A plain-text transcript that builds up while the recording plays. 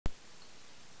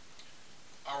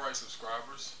right,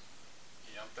 subscribers.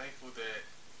 Yeah, I'm thankful that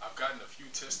I've gotten a few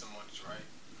testimonies, right?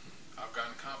 I've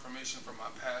gotten confirmation from my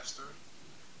pastor,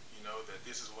 that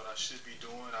this is what I should be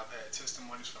doing. I've had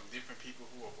testimonies from different people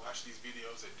who have watched these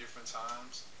videos at different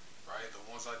times, right? The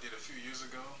ones I did a few years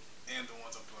ago and the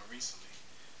ones I'm doing recently.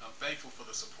 I'm thankful for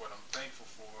the support. I'm thankful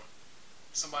for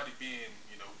somebody being,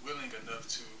 willing enough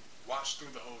to watch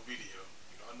through the whole video.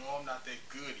 I know I'm not that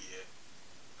good yet.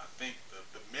 I think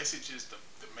the message is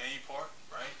the main part,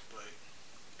 right? But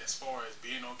as far as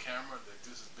being on camera,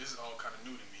 this is all kind of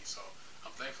new to me. So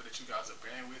I'm thankful that you guys are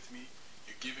bearing with me.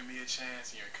 You're giving me a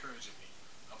chance and you're encouraging me.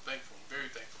 I'm thankful. I'm very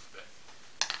thankful for that.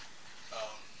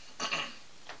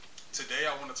 Today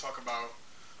I want to talk about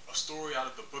a story out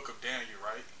of the book of Daniel,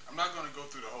 right? I'm not going to go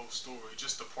through the whole story,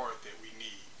 just the part that we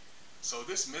need. So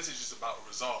this message is about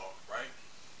resolve, right?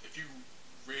 If you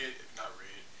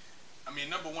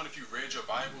number one, if you read your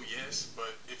Bible, yes,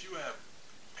 but if you have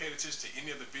paid attention to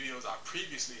any of the videos I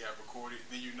previously have recorded,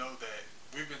 then you know that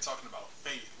we've been talking about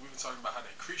faith. We've been talking about how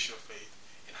to increase your faith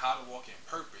and how to walk in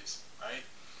purpose, right?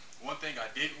 One thing I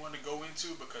didn't want to go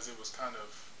into because it was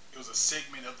a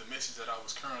segment of the message that I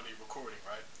was currently recording,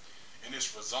 right? And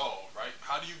it's resolve, right?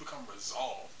 How do you become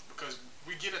resolved? Because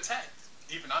we get attacked.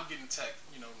 Even I'm getting attacked,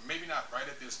 maybe not right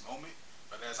at this moment,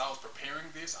 but as I was preparing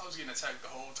this, I was getting attacked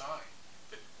the whole time.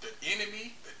 The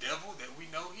enemy, the devil that we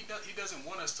know, he doesn't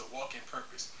want us to walk in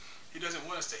purpose. He doesn't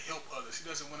want us to help others. He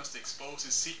doesn't want us to expose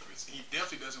his secrets. He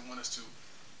definitely doesn't want us to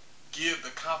give the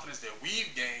confidence that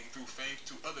we've gained through faith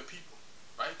to other people,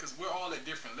 right? Because we're all at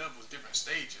different levels, different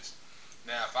stages.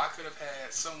 Now, if I could have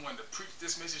had someone to preach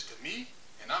this message to me,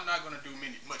 and I'm not going to do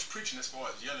much preaching as far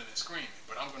as yelling and screaming,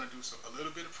 but I'm going to do a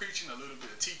little bit of preaching, a little bit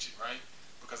of teaching, right?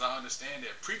 Because I understand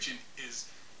that preaching is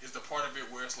the part of it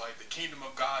where it's like the kingdom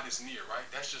of God is near, right?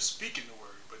 That's just speaking the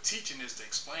word. But teaching is to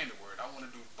explain the word. I want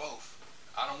to do both.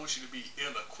 I don't want you to be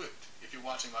ill-equipped. If you're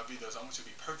watching my videos, I want you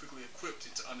to be perfectly equipped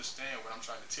and to understand what I'm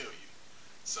trying to tell you.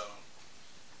 So,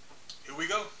 here we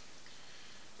go.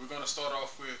 We're going to start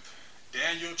off with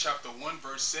Daniel chapter 1,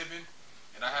 verse 7.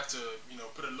 And I have to,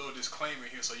 put a little disclaimer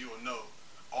here so you will know.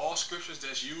 All scriptures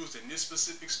that's used in this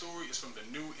specific story is from the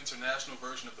New International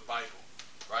Version of the Bible.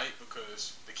 Right?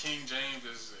 Because the King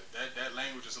James that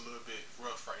language is a little bit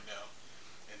rough right now.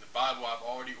 And the Bible I've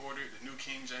already ordered, the New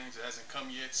King James, it hasn't come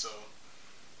yet, so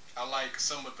I like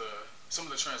some of the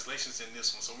translations in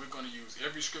this one. So we're going to use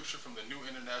every scripture from the New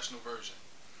International Version.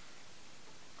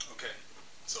 Okay.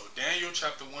 So Daniel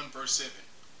chapter 1 verse 7.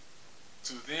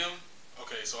 To them,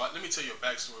 okay, so let me tell you a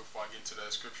backstory before I get into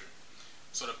that scripture.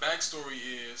 So the backstory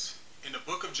is in the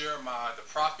book of Jeremiah, the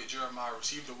prophet Jeremiah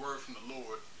received a word from the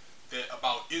Lord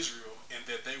about Israel, and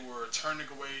that they were turning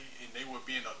away and they were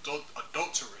being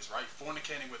adulterers, right?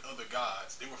 Fornicating with other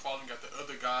gods. They were following after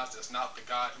other gods that's not the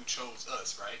God who chose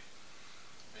us, right?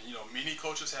 And many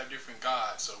cultures have different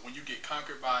gods. So when you get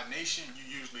conquered by a nation, you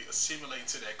usually assimilate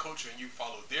into that culture and you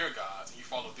follow their gods and you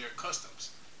follow their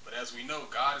customs. But as we know,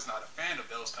 God is not a fan of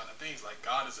those kind of things. Like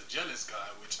God is a jealous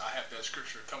God, which I have that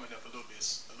scripture coming up a little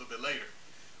bit later.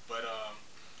 But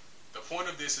the point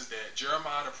of this is that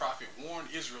Jeremiah the prophet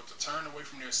warned Israel to turn away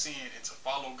from their sin and to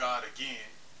follow God again.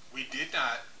 We did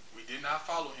not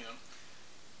follow him.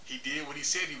 He did what he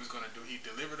said he was going to do. He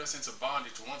delivered us into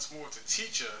bondage once more to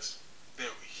teach us that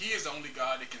he is the only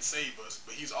God that can save us,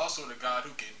 but he's also the God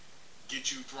who can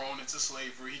get you thrown into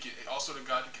slavery. He can also the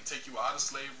God that can take you out of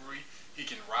slavery. He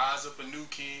can rise up a new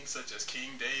king such as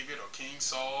King David or King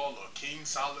Saul or King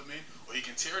Solomon, or he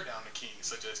can tear down the kings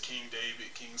such as King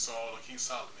David, King Saul, or King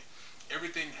Solomon.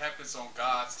 Everything happens on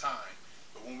God's time.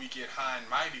 But when we get high and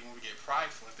mighty, when we get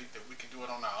prideful and think that we can do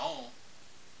it on our own,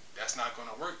 that's not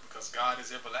going to work because God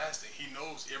is everlasting. He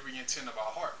knows every intent of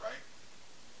our heart, right?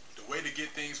 The way to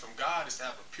get things from God is to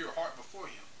have a pure heart before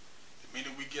him. The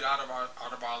minute we get out of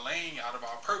our lane, out of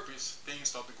our purpose,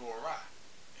 things start to go awry.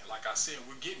 And like I said,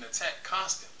 we're getting attacked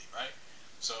constantly, right?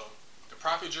 So the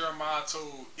prophet Jeremiah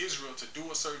told Israel to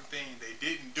do a certain thing. They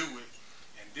didn't do it.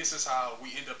 And this is how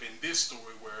we end up in this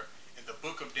story where in the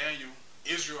book of Daniel,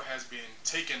 Israel has been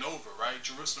taken over, right?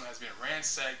 Jerusalem has been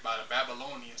ransacked by the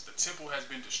Babylonians. The temple has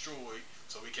been destroyed,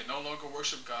 so we can no longer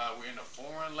worship God. We're in a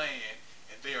foreign land,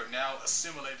 and they are now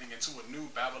assimilating into a new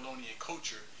Babylonian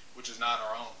culture, which is not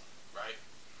our own, right?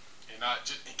 And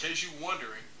just in case you're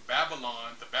wondering,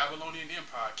 Babylon, the Babylonian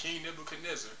Empire, King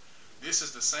Nebuchadnezzar, this is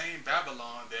the same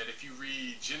Babylon that if you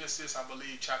read Genesis, I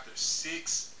believe chapter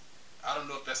 6, I don't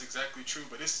know if that's exactly true,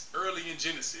 but it's early in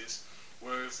Genesis,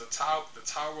 where it's the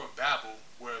Tower of Babel,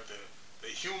 where the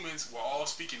humans were all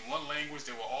speaking one language.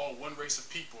 They were all one race of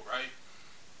people, right?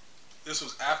 This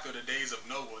was after the days of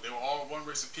Noah. They were all one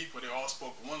race of people. They all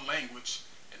spoke one language,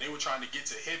 and and they were trying to get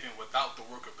to heaven without the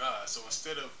work of God. So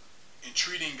instead of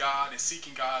entreating God and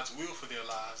seeking God's will for their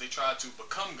lives, they tried to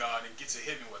become God and get to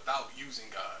heaven without using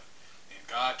God. And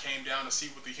God came down to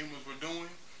see what the humans were doing.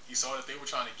 He saw that they were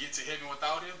trying to get to heaven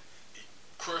without him. He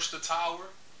crushed the tower,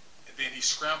 and then he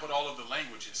scrambled all of the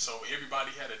languages. So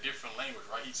everybody had a different language,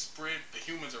 right? He spread the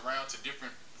humans around to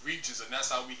different regions, and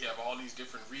that's how we have all these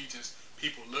different regions.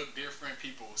 People look different,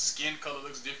 people's skin color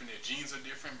looks different, their genes are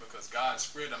different, because God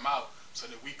spread them out so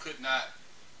that we could not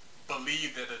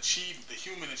believe that the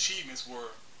human achievements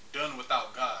were done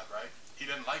without God, right? He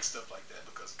doesn't like stuff like that,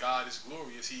 because God is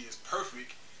glorious, he is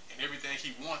perfect, and everything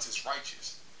he wants is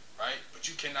righteous, right? But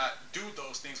you cannot do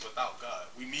those things without God.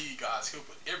 We need God's help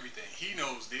with everything. He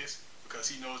knows this because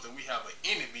he knows that we have an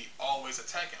enemy always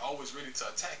attacking, always ready to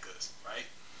attack us, right?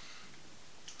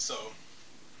 So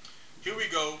here we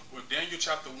go with Daniel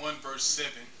chapter 1 verse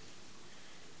 7.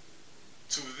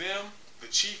 To them the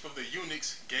chief of the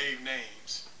eunuchs gave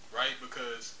names, right?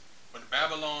 Because when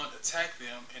Babylon attacked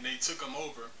them and they took them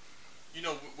over, you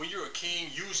know, when you're a king,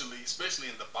 usually, especially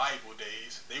in the Bible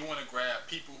days, they want to grab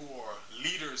people who are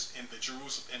leaders in the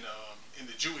in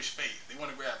the Jewish faith. They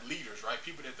want to grab leaders, right?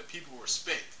 People that the people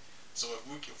respect. So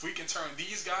if we can turn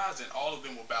these guys, then all of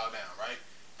them will bow down, right?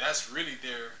 That's really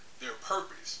their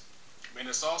purpose. And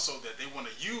it's also that they want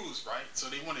to use, right? So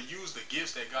they want to use the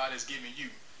gifts that God has given you.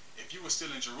 If you were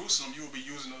still in Jerusalem, you would be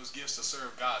using those gifts to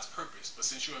serve God's purpose. But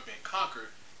since you have been conquered,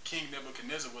 King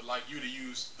Nebuchadnezzar would like you to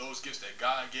use those gifts that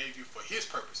God gave you for his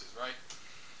purposes, right?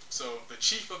 So the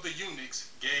chief of the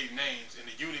eunuchs gave names, and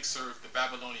the eunuchs served the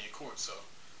Babylonian court. So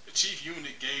the chief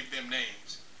eunuch gave them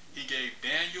names. He gave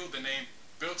Daniel the name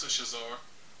Belteshazzar,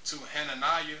 to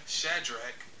Hananiah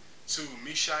Shadrach, to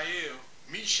Mishael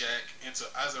Meshach, and to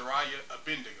Azariah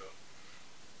Abednego.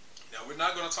 Now we're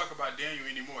not going to talk about Daniel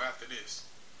anymore after this,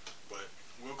 but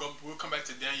we'll come back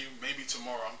to Daniel maybe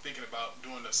tomorrow. I'm thinking about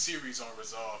doing a series on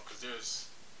Resolve, because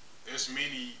there's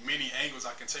many angles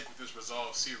I can take with this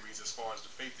Resolve series as far as the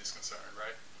faith is concerned,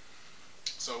 right?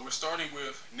 So we're starting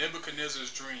with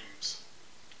Nebuchadnezzar's dreams.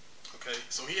 Okay,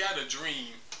 so he had a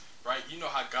dream, right? You know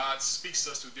how God speaks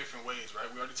to us through different ways,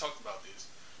 right? We already talked about this.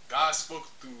 God spoke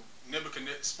to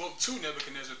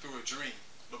Nebuchadnezzar through a dream,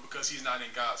 but because he's not in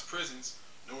God's presence,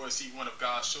 nor is he one of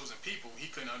God's chosen people, he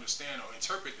couldn't understand or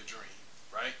interpret the dream,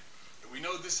 right? And we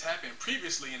know this happened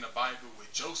previously in the Bible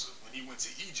with Joseph when he went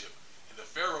to Egypt, and the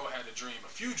Pharaoh had a dream, a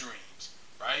few dreams,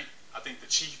 right? I think the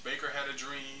chief baker had a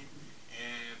dream,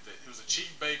 and it was a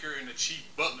chief baker and the chief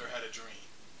butler had a dream.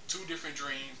 Two different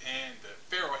dreams, and the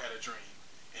Pharaoh had a dream.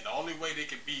 And the only way they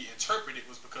could be interpreted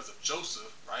was because of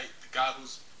Joseph, right? The guy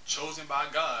who's chosen by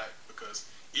God, because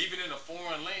even in a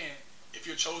foreign land, if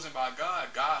you're chosen by God,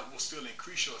 God will still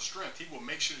increase your strength. He will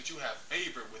make sure that you have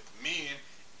favor with men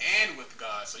and with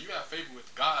God. So you have favor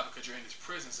with God because you're in his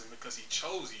presence and because he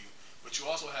chose you, but you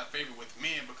also have favor with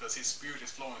men because his spirit is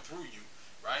flowing through you,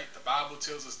 right? The Bible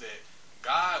tells us that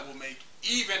God will make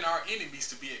even our enemies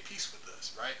to be at peace with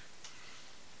us, right?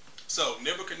 So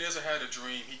Nebuchadnezzar had a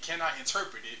dream. He cannot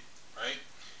interpret it, right?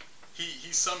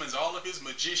 He summons all of his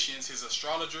magicians, his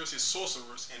astrologers, his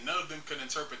sorcerers, and none of them could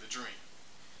interpret the dream.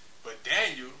 But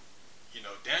Daniel,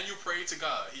 Daniel prayed to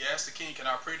God. He asked the king, can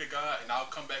I pray to God, and I'll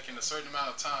come back in a certain amount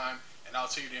of time and I'll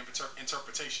tell you the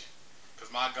interpretation,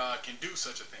 because my God can do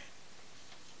such a thing.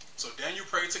 So Daniel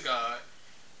prayed to God.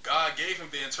 God gave him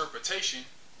the interpretation,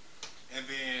 and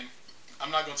then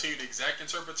I'm not going to tell you the exact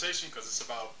interpretation because it's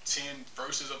about 10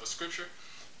 verses of a scripture,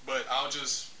 but I'll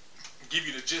just give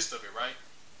you the gist of it, right?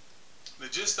 The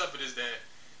gist of it is that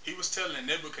he was telling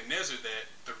Nebuchadnezzar that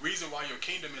the reason why your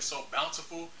kingdom is so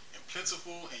bountiful and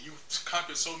plentiful and you've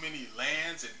conquered so many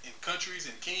lands and countries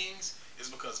and kings is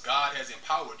because God has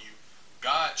empowered you.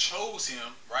 God chose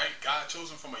him, right? God chose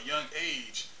him from a young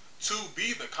age to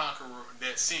be the conqueror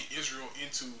that sent Israel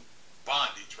into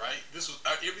bondage, right? This was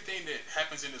everything that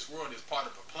happens in this world is part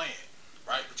of a plan,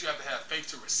 right? But you have to have faith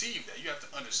to receive that. You have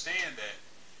to understand that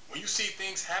when you see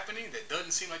things happening that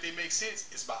doesn't seem like they make sense,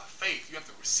 it's by faith. You have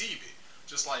to receive it.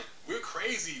 Just like we're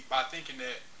crazy by thinking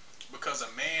that because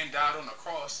a man died on the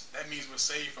cross, that means we're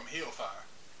saved from hellfire.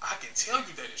 I can tell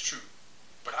you that it's true,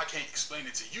 but I can't explain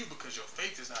it to you because your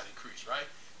faith is not increased, right?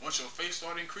 Once your faith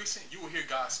starts increasing, you will hear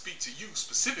God speak to you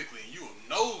specifically, and you will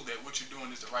know that what you're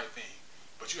doing is the right thing.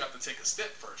 But you have to take a step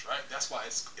first, right? That's why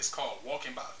it's called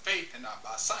walking by faith and not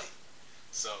by sight.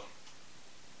 So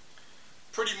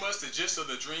pretty much the gist of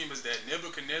the dream is that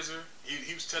Nebuchadnezzar,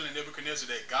 he was telling Nebuchadnezzar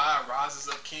that God rises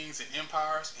up kings and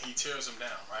empires and he tears them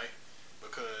down, right?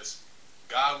 Because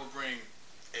God will bring,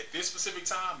 at this specific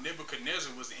time,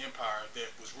 Nebuchadnezzar was the empire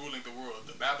that was ruling the world,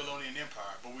 the Babylonian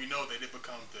Empire. But we know that it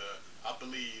became the I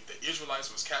believe the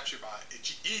Israelites was captured by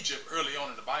Egypt early on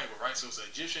in the Bible, right? So it was the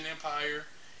Egyptian Empire.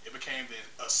 It became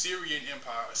the Assyrian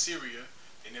Empire, Assyria.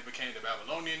 Then it became the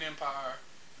Babylonian Empire.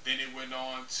 Then it went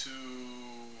on to,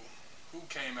 who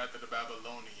came after the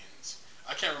Babylonians?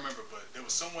 I can't remember, but there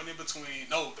was someone in between.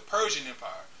 No, the Persian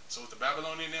Empire. So it was the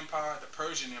Babylonian Empire, the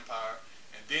Persian Empire,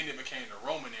 and then it became the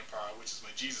Roman Empire, which is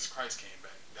when Jesus Christ came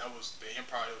back. That was the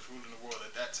empire that was ruling the world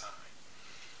at that time.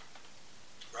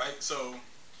 Right? So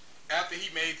after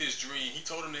he made this dream, he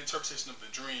told him the interpretation of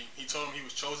the dream. He told him he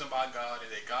was chosen by God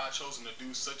and that God chose him to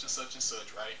do such and such and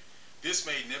such, right? This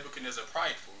made Nebuchadnezzar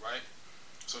prideful, right?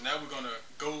 So now we're going to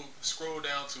go scroll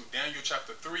down to Daniel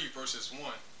chapter 3, verses 1.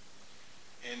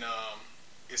 And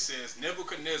it says,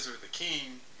 Nebuchadnezzar, the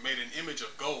king, made an image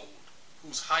of gold,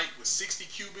 whose height was 60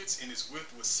 cubits and its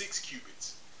width was 6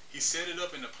 cubits. He set it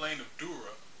up in the plain of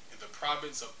Dura, in the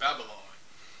province of Babylon.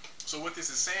 So what this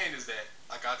is saying is that,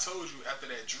 like I told you, after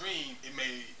that dream, it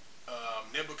made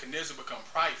Nebuchadnezzar become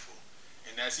prideful.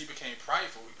 And as he became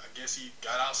prideful, I guess he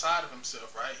got outside of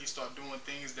himself, right? He started doing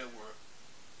things that were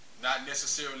not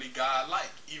necessarily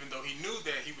God-like. Even though he knew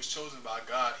that he was chosen by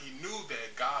God, he knew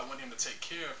that God wanted him to take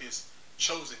care of his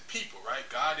chosen people, right?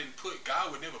 God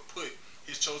would never put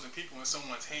his chosen people in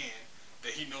someone's hand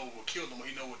that he know will kill them or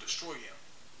he know will destroy him.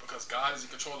 Because God is in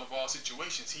control of all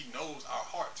situations. He knows our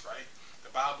hearts, right?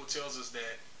 The Bible tells us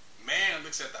that man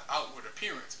looks at the outward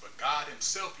appearance, but God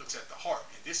himself looks at the heart.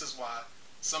 And this is why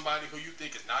somebody who you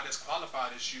think is not as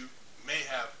qualified as you may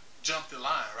have jumped the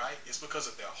line, right? It's because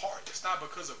of their heart. It's not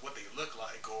because of what they look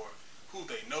like or who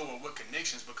they know or what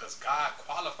connections, because God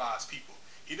qualifies people.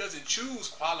 He doesn't choose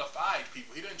qualified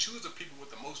people. He doesn't choose the people with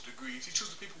the most degrees. He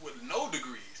chooses people with no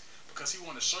degrees because he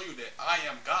wants to show you that I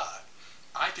am God.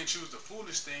 I can choose the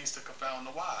foolish things to confound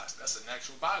the wise. That's an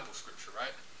actual Bible scripture,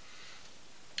 right?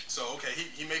 So, okay,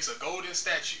 he makes a golden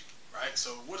statue, right?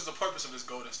 So what is the purpose of this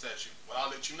golden statue? Well, I'll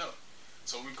let you know.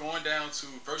 So we're going down to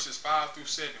verses 5 through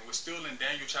 7. We're still in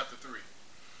Daniel chapter 3.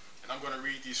 And I'm going to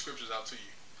read these scriptures out to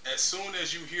you. As soon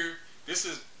as you hear, this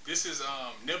is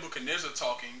Nebuchadnezzar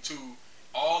talking to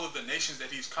all of the nations that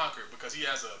he's conquered, because he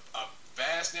has a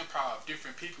vast empire of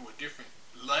different people with different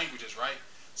languages, right?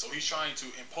 So he's trying to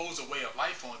impose a way of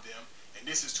life on them. And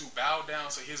this is to bow down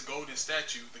to his golden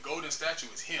statue. The golden statue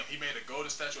is him. He made a golden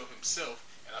statue of himself.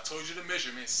 And I told you the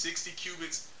measurement, 60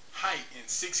 cubits height and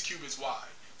 6 cubits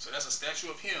wide. So that's a statue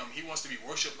of him. He wants to be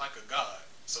worshipped like a god.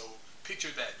 So picture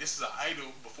that. This is an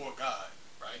idol before God,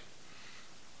 right?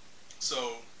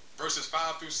 So verses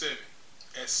 5 through 7.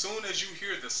 As soon as you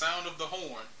hear the sound of the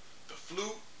horn, the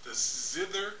flute, the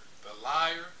zither, the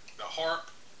lyre, the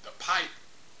harp, the pipe,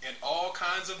 and all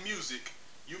kinds of music,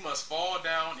 you must fall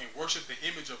down and worship the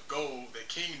image of gold that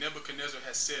King Nebuchadnezzar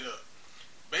has set up.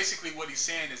 Basically what he's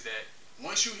saying is that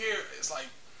once you hear, it's like,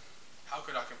 how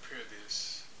could I compare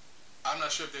this? I'm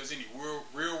not sure if there's any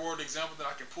real world example that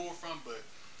I can pull from, but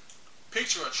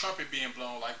picture a trumpet being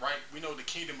blown, like, right, we know the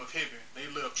kingdom of heaven, they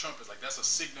love trumpets, like that's a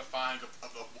signifying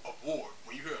of war.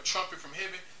 When you hear a trumpet from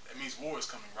heaven, that means war is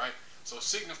coming, right? So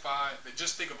signify that,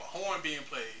 just think of a horn being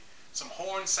played, some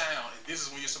horn sound, and this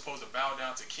is when you're supposed to bow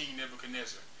down to King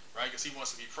Nebuchadnezzar, right? Because he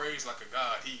wants to be praised like a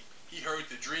god. He heard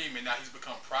the dream and now he's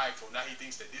become prideful. Now he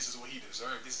thinks that this is what he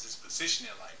deserved. This is his position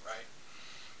in life, right?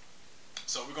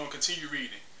 So we're going to continue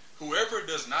reading. Whoever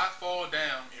does not fall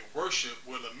down and worship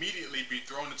will immediately be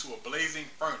thrown into a blazing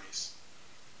furnace.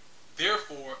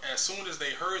 Therefore, as soon as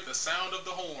they heard the sound of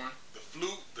the horn, the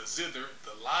flute, the zither,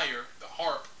 the lyre, the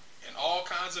harp, and all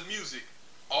kinds of music,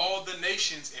 all the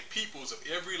nations and peoples of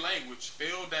every language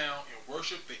fell down and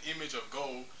worshiped the image of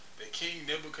gold that King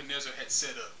Nebuchadnezzar had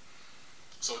set up.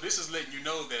 So this is letting you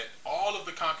know that all of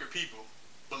the conquered people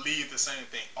believed the same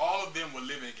thing. All of them were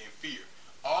living in fear.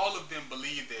 All of them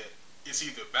believed that it's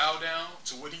either bow down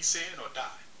to what he said or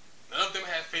die. None of them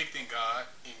had faith in God.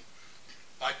 And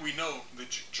like we know,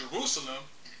 Jerusalem,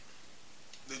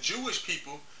 the Jewish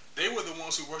people, they were the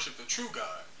ones who worshiped the true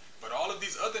God. But all of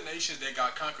these other nations that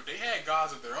got conquered, they had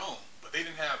gods of their own. But they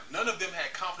didn't have, none of them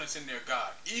had confidence in their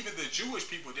God. Even the Jewish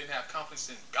people didn't have confidence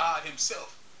in God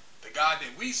himself. The God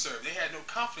that we serve, they had no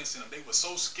confidence in him. They were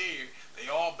so scared, they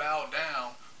all bowed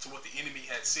down to what the enemy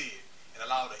had said. And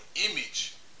allowed an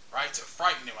image, right, to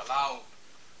frighten them. Allowed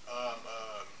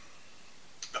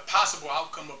the possible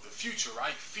outcome of the future,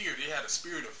 right? Fear. They had a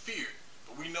spirit of fear.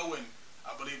 But we know in,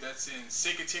 I believe that's in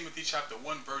 2 Timothy chapter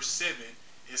 1 verse 7,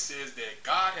 it says that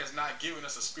God has not given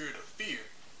us a spirit of fear,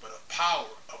 but of power,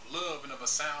 of love, and of a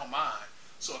sound mind.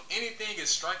 So if anything is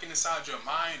striking inside your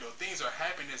mind or things are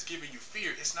happening that's giving you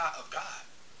fear, it's not of God.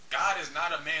 God is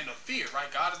not a man of fear,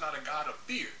 right? God is not a God of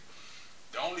fear.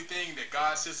 The only thing that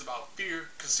God says about fear,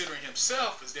 considering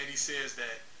himself, is that he says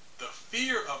that the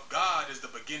fear of God is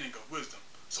the beginning of wisdom.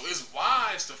 So it's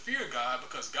wise to fear God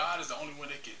because God is the only one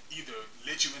that can either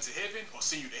let you into heaven or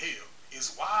send you to hell.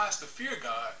 It's wise to fear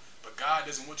God, but God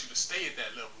doesn't want you to stay at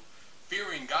that level.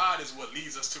 Fearing God is what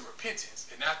leads us to repentance.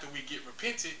 And after we get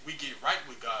repented, we get right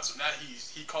with God. So now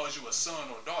he calls you a son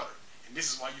or daughter. And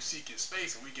this is why you seek his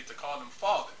face, and we get to call him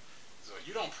Father. So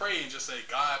you don't pray and just say,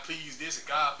 God, please this and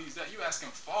God, please that. You ask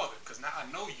him Father, because now I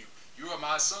know you. You are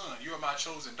my son. You are my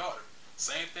chosen daughter.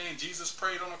 Same thing Jesus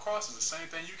prayed on the cross is the same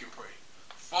thing you can pray.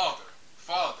 Father,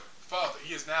 Father, Father.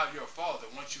 He is now your Father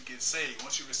once you get saved,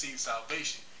 once you receive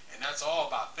salvation. And that's all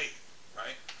by faith,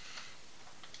 right?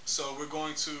 So we're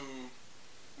going to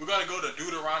go to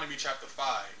Deuteronomy chapter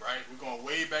 5, right? We're going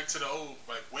way back to the old,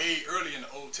 like way early in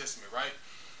the Old Testament, right?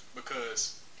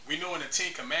 Because we know in the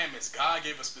 10 Commandments, God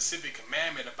gave a specific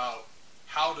commandment about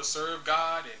how to serve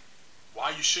God and why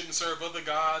you shouldn't serve other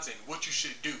gods and what you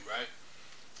should do, right?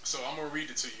 So I'm going to read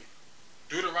it to you.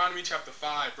 Deuteronomy chapter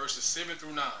 5, verses 7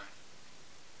 through 9.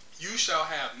 You shall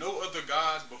have no other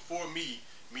gods before me,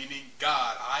 meaning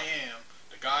God, I am,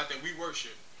 the God that we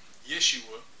worship,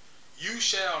 Yeshua. You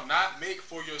shall not make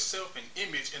for yourself an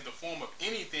image in the form of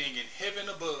anything in heaven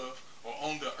above or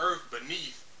on the earth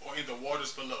beneath or in the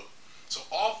waters below. So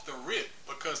off the rip,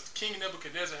 because King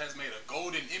Nebuchadnezzar has made a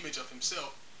golden image of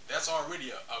himself, that's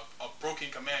already a broken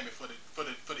commandment for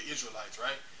the Israelites,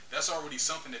 right? That's already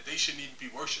something that they shouldn't even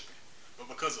be worshiping. But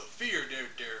because of fear,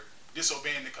 they're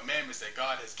disobeying the commandments that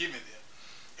God has given them.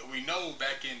 And we know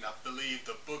back in, I believe,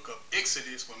 the book of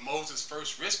Exodus, when Moses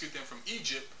first rescued them from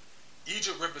Egypt,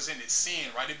 Egypt represented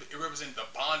sin, right? It represented the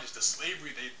bondage, the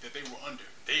slavery that they were under.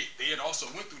 They had also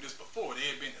went through this before. They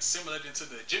had been assimilated into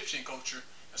the Egyptian culture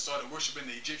and started worshiping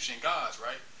the Egyptian gods,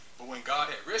 right? But when God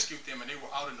had rescued them and they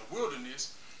were out in the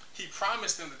wilderness, he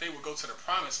promised them that they would go to the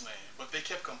promised land. But they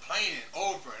kept complaining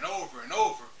over and over and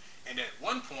over. And at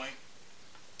one point,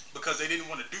 because they didn't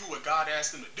want to do what God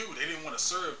asked them to do, they didn't want to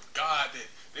serve God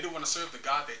they didn't want to serve the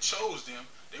God that chose them.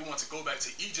 They wanted to go back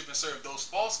to Egypt and serve those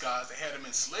false gods that had them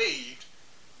enslaved.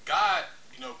 God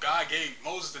gave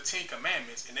Moses the 10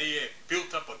 Commandments, and they had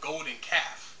built up a golden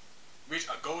calf. Which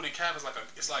a golden calf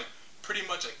is like pretty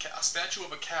much a statue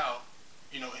of a cow,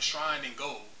 enshrined in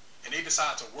gold. And they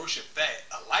decided to worship that,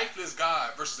 a lifeless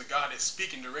God versus a God that's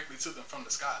speaking directly to them from the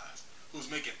skies,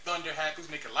 who's making thunder happen, who's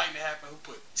making lightning happen, who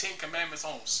put 10 Commandments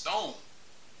on stone.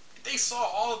 They saw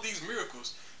all of these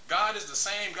miracles. God is the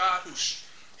same God who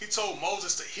he told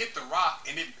Moses to hit the rock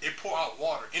and it poured out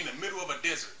water in the middle of a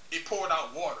desert. It poured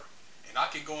out water. And I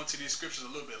can go into these scriptures a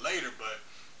little bit later, but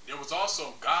there was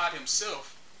also God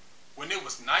himself. When it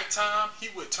was nighttime, he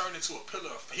would turn into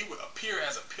he would appear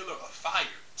as a pillar of fire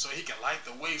so he can light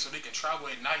the way so they can travel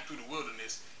at night through the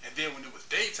wilderness. And then when it was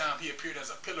daytime, he appeared as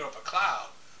a pillar of a cloud.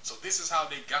 So this is how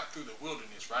they got through the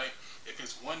wilderness, right? If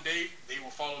it's one day, they will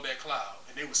follow that cloud.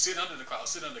 And they will sit under the cloud,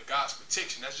 sit under God's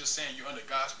protection. That's just saying you're under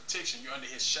God's protection. You're under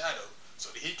his shadow. So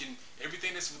that he can,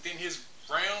 everything that's within his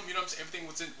realm, everything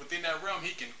within that realm,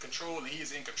 he can control and he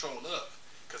is in control of.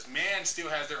 Because man still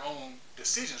has their own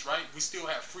decisions, right? We still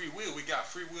have free will. We got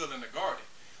free will in the garden.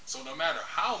 So no matter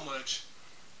how much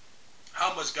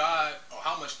God or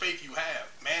how much faith you have,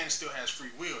 man still has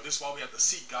free will. This is why we have to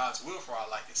seek God's will for our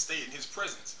life and stay in his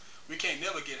presence. We can't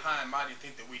never get high and mighty and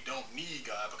think that we don't need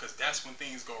God, because that's when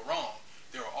things go wrong.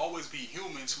 There will always be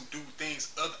humans who do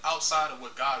things outside of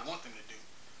what God wants them to do.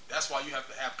 That's why you have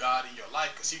to have God in your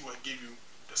life, because he will give you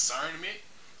discernment.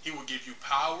 He will give you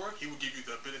power. He will give you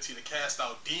the ability to cast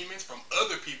out demons from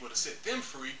other people to set them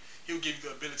free. He will give you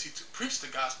the ability to preach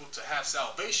the gospel, to have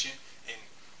salvation. And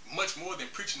much more than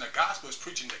preaching the gospel is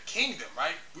preaching the kingdom,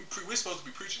 right? We're supposed to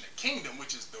be preaching the kingdom,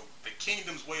 which is the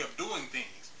kingdom's way of doing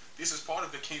things. This is part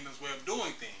of the kingdom's way of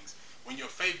doing things. When your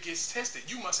faith gets tested,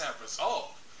 you must have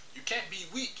resolve. You can't be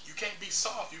weak. You can't be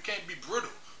soft. You can't be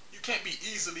brittle. You can't be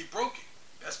easily broken.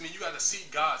 That's mean you got to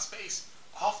seek God's face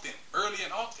often, early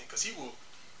and often, because he will,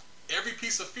 every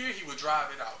piece of fear, he will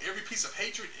drive it out. Every piece of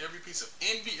hatred, every piece of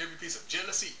envy, every piece of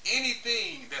jealousy,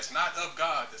 anything that's not of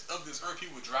God, that's of this earth,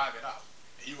 he will drive it out.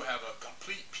 And you will have a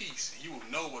complete peace, and you will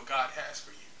know what God has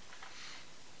for you.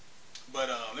 But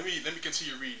let me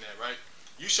continue reading that, right?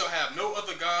 You shall have no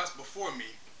other gods before me.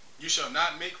 You shall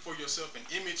not make for yourself an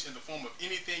image in the form of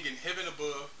anything in heaven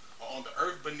above, or on the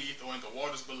earth beneath, or in the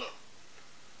waters below.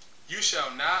 You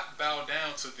shall not bow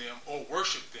down to them or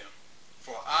worship them.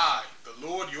 For I, the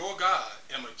Lord your God,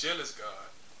 am a jealous God,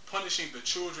 punishing the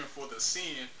children for the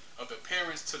sin of the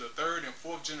parents to the third and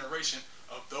fourth generation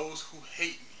of those who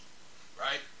hate me.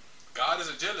 Right? God is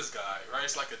a jealous God, right?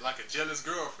 It's like a jealous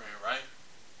girlfriend, right?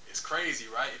 It's crazy,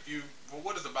 right?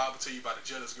 What does the Bible tell you about a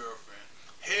jealous girlfriend?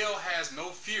 Hell has no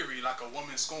fury like a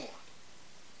woman scorned.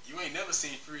 You ain't never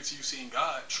seen fear till you seen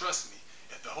God. Trust me.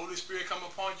 If the Holy Spirit come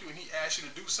upon you and he asks you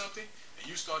to do something, and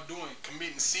you start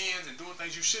committing sins and doing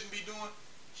things you shouldn't be doing,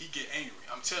 he get angry.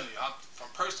 I'm telling you, from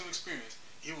personal experience,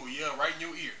 he will yell right in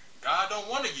your ear. God don't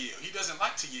want to yell. He doesn't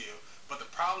like to yell. But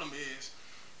the problem is,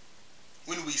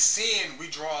 when we sin, we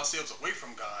draw ourselves away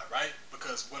from God, right?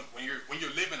 Because when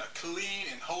you're living a clean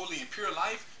and holy and pure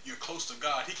life, you're close to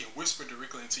God. He can whisper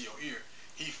directly into your ear.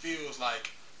 He feels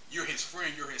like you're his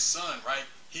friend, you're his son, right?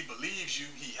 He believes you,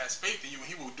 he has faith in you, and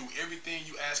he will do everything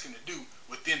you ask him to do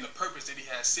within the purpose that he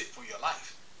has set for your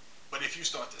life. But if you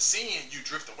start to sin, you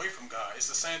drift away from God. It's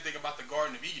the same thing about the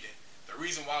Garden of Eden. The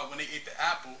reason why when they ate the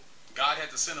apple, God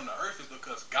had to send them to earth is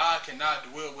because God cannot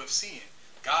dwell with sin.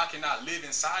 God cannot live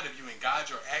inside of you and guide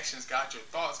your actions, guide your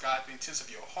thoughts, guide the intents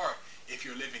of your heart if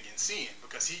you're living in sin,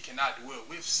 because he cannot dwell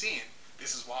with sin.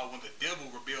 This is why when the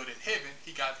devil rebelled in heaven,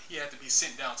 he had to be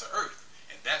sent down to earth.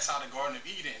 And that's how the Garden of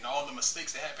Eden and all the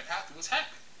mistakes that happened afterwards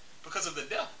happened, because of the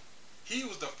devil. He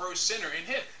was the first sinner in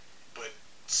heaven, but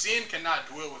sin cannot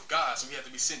dwell with God, so he had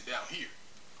to be sent down here.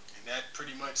 And that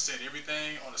pretty much set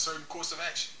everything on a certain course of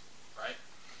action, right?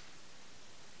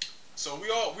 So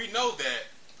we know that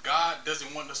God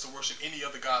doesn't want us to worship any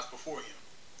other gods before him.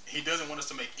 He doesn't want us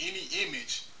to make any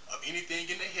image of anything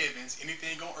in the heavens,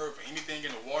 anything on earth, or anything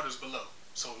in the waters below.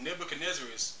 So Nebuchadnezzar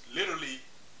is literally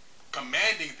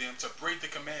commanding them to break the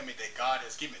commandment that God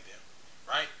has given them,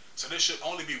 right? So there should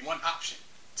only be one option: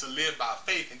 to live by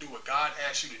faith and do what God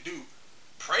asks you to do.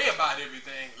 Pray about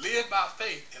everything, live by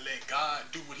faith, and let God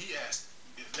do what he asked.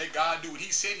 Let God do what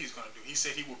he said he's going to do. He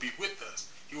said he will be with us.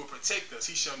 He will protect us.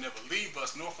 He shall never leave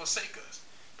us nor forsake us.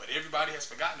 But everybody has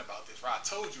forgotten about this, right? I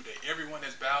told you that everyone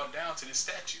has bowed down to this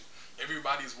statue.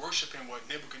 Everybody is worshiping what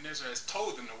Nebuchadnezzar has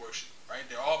told them to worship, right?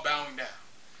 They're all bowing down.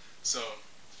 So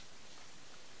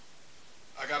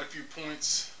I got a few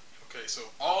points. Okay, so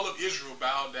all of Israel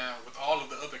bowed down with all of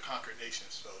the other conquered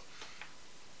nations. So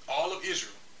all of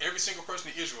Israel, every single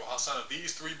person in Israel outside of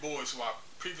these three boys who I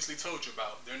previously told you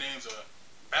about, their names are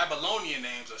Babylonian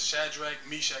names of Shadrach,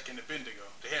 Meshach, and Abednego.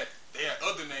 They had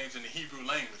other names in the Hebrew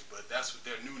language, but that's what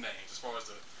their new names as far as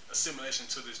the assimilation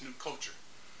to this new culture.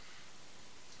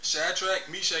 Shadrach,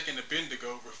 Meshach, and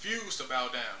Abednego refused to bow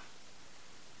down.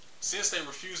 Since they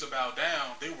refused to bow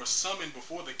down, they were summoned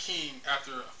before the king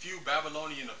after a few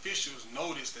Babylonian officials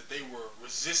noticed that they were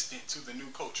resistant to the new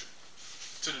culture,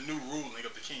 to the new ruling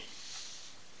of the king.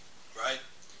 Right?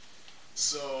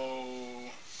 So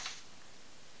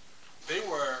they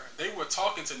were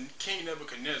talking to King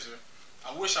Nebuchadnezzar.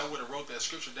 I wish I would have wrote that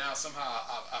scripture down. Somehow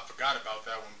I forgot about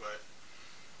that one, but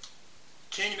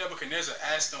King Nebuchadnezzar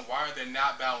asked them why they're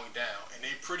not bowing down, and they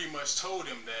pretty much told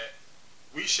him that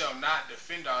we shall not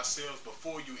defend ourselves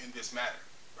before you in this matter,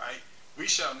 right? We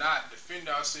shall not defend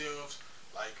ourselves,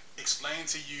 like explain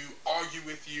to you, argue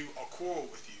with you, or quarrel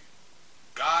with you.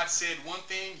 God said one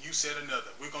thing, you said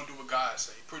another. We're going to do what God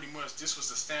said. Pretty much this was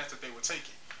the stance that they were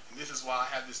taking. And this is why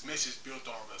I have this message built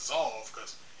on resolve,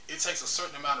 because it takes a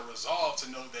certain amount of resolve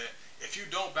to know that if you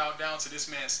don't bow down to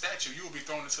this man's statue, you will be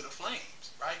thrown into the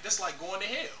flames, right? That's like going to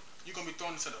hell. You're going to be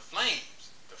thrown into the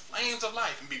flames of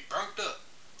life, and be burnt up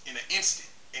in an instant.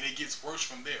 And it gets worse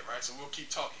from there, right? So we'll keep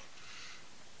talking.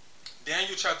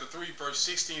 Daniel chapter 3, verse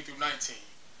 16 through 19.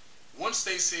 Once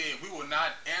they said, we will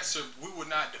not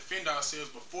defend ourselves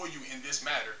before you in this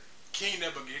matter, King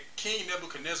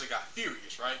Nebuchadnezzar got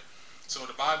furious, right? So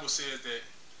the Bible says that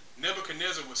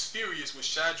Nebuchadnezzar was furious with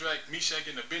Shadrach, Meshach,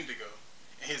 and Abednego,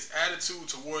 and his attitude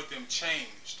toward them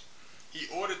changed. He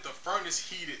ordered the furnace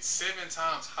heated 7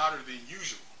 times hotter than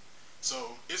usual.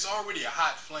 So it's already a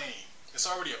hot flame. It's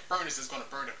already a furnace that's going to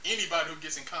burn up anybody who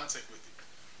gets in contact with it.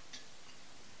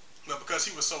 But because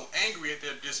he was so angry at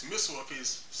their dismissal of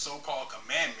his so-called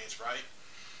commandments, right?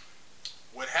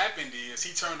 What happened is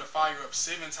he turned the fire up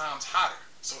 7 times hotter.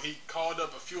 So he called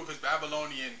up a few of his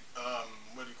Babylonian,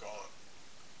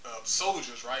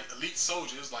 soldiers, right? Elite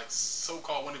soldiers, like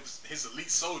so-called one of his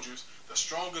elite soldiers, the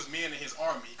strongest men in his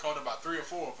army. He called about 3 or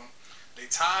 4 of them. They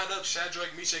tied up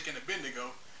Shadrach, Meshach, and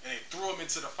Abednego, and they threw them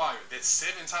into the fire. That's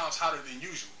 7 times hotter than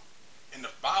usual. And the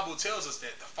Bible tells us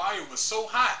that the fire was so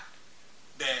hot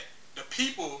that the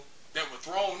people that were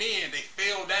thrown in, they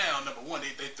fell down. Number one,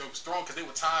 they were thrown because they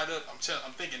were tied up.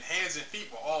 I'm thinking hands and feet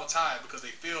were all tied because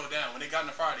they fell down. When they got in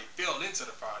the fire, they fell into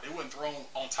the fire. They weren't thrown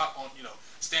on top,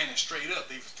 standing straight up.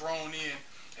 They were thrown in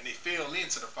and they fell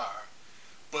into the fire.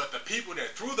 But the people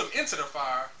that threw them into the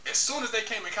fire, as soon as they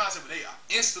came in contact with it, they are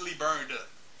instantly burned up.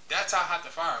 That's how hot the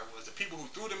fire was. The people who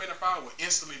threw them in the fire were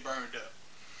instantly burned up.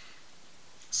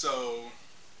 So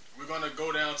we're going to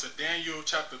go down to Daniel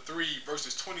chapter 3,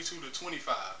 verses 22 to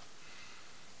 25.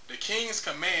 The king's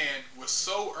command was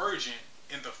so urgent,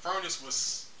 and the furnace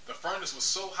was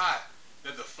so hot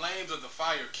that the flames of the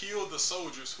fire killed the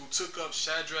soldiers who took up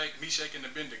Shadrach, Meshach, and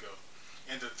Abednego.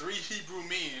 And the 3 Hebrew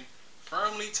men,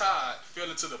 firmly tied, fell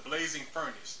into the blazing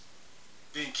furnace.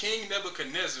 Then King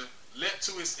Nebuchadnezzar leapt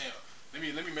to his let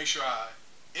me make sure I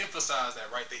emphasize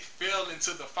that, right? They fell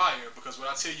into the fire, because what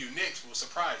I tell you next will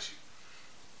surprise you.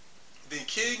 Then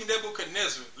King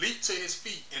Nebuchadnezzar leaped to his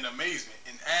feet in amazement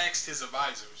and asked his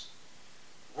advisors,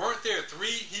 "Weren't there 3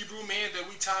 Hebrew men that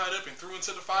we tied up and threw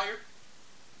into the fire?"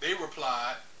 They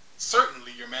replied,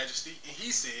 "Certainly, your majesty." And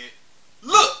he said,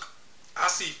 "Look, I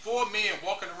see 4 men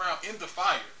walking around in the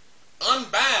fire,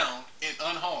 unbound and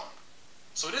unharmed."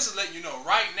 So this is letting you know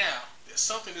right now that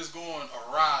something is going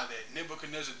awry that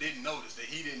Nebuchadnezzar didn't notice, that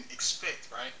he didn't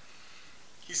expect, right?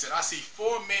 He said, "I see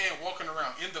 4 men walking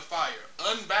around in the fire,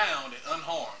 unbound and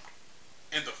unharmed.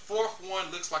 And the 4th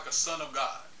one looks like a son of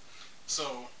God."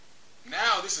 So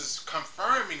now this is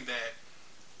confirming that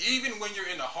even when you're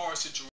in a hard situation,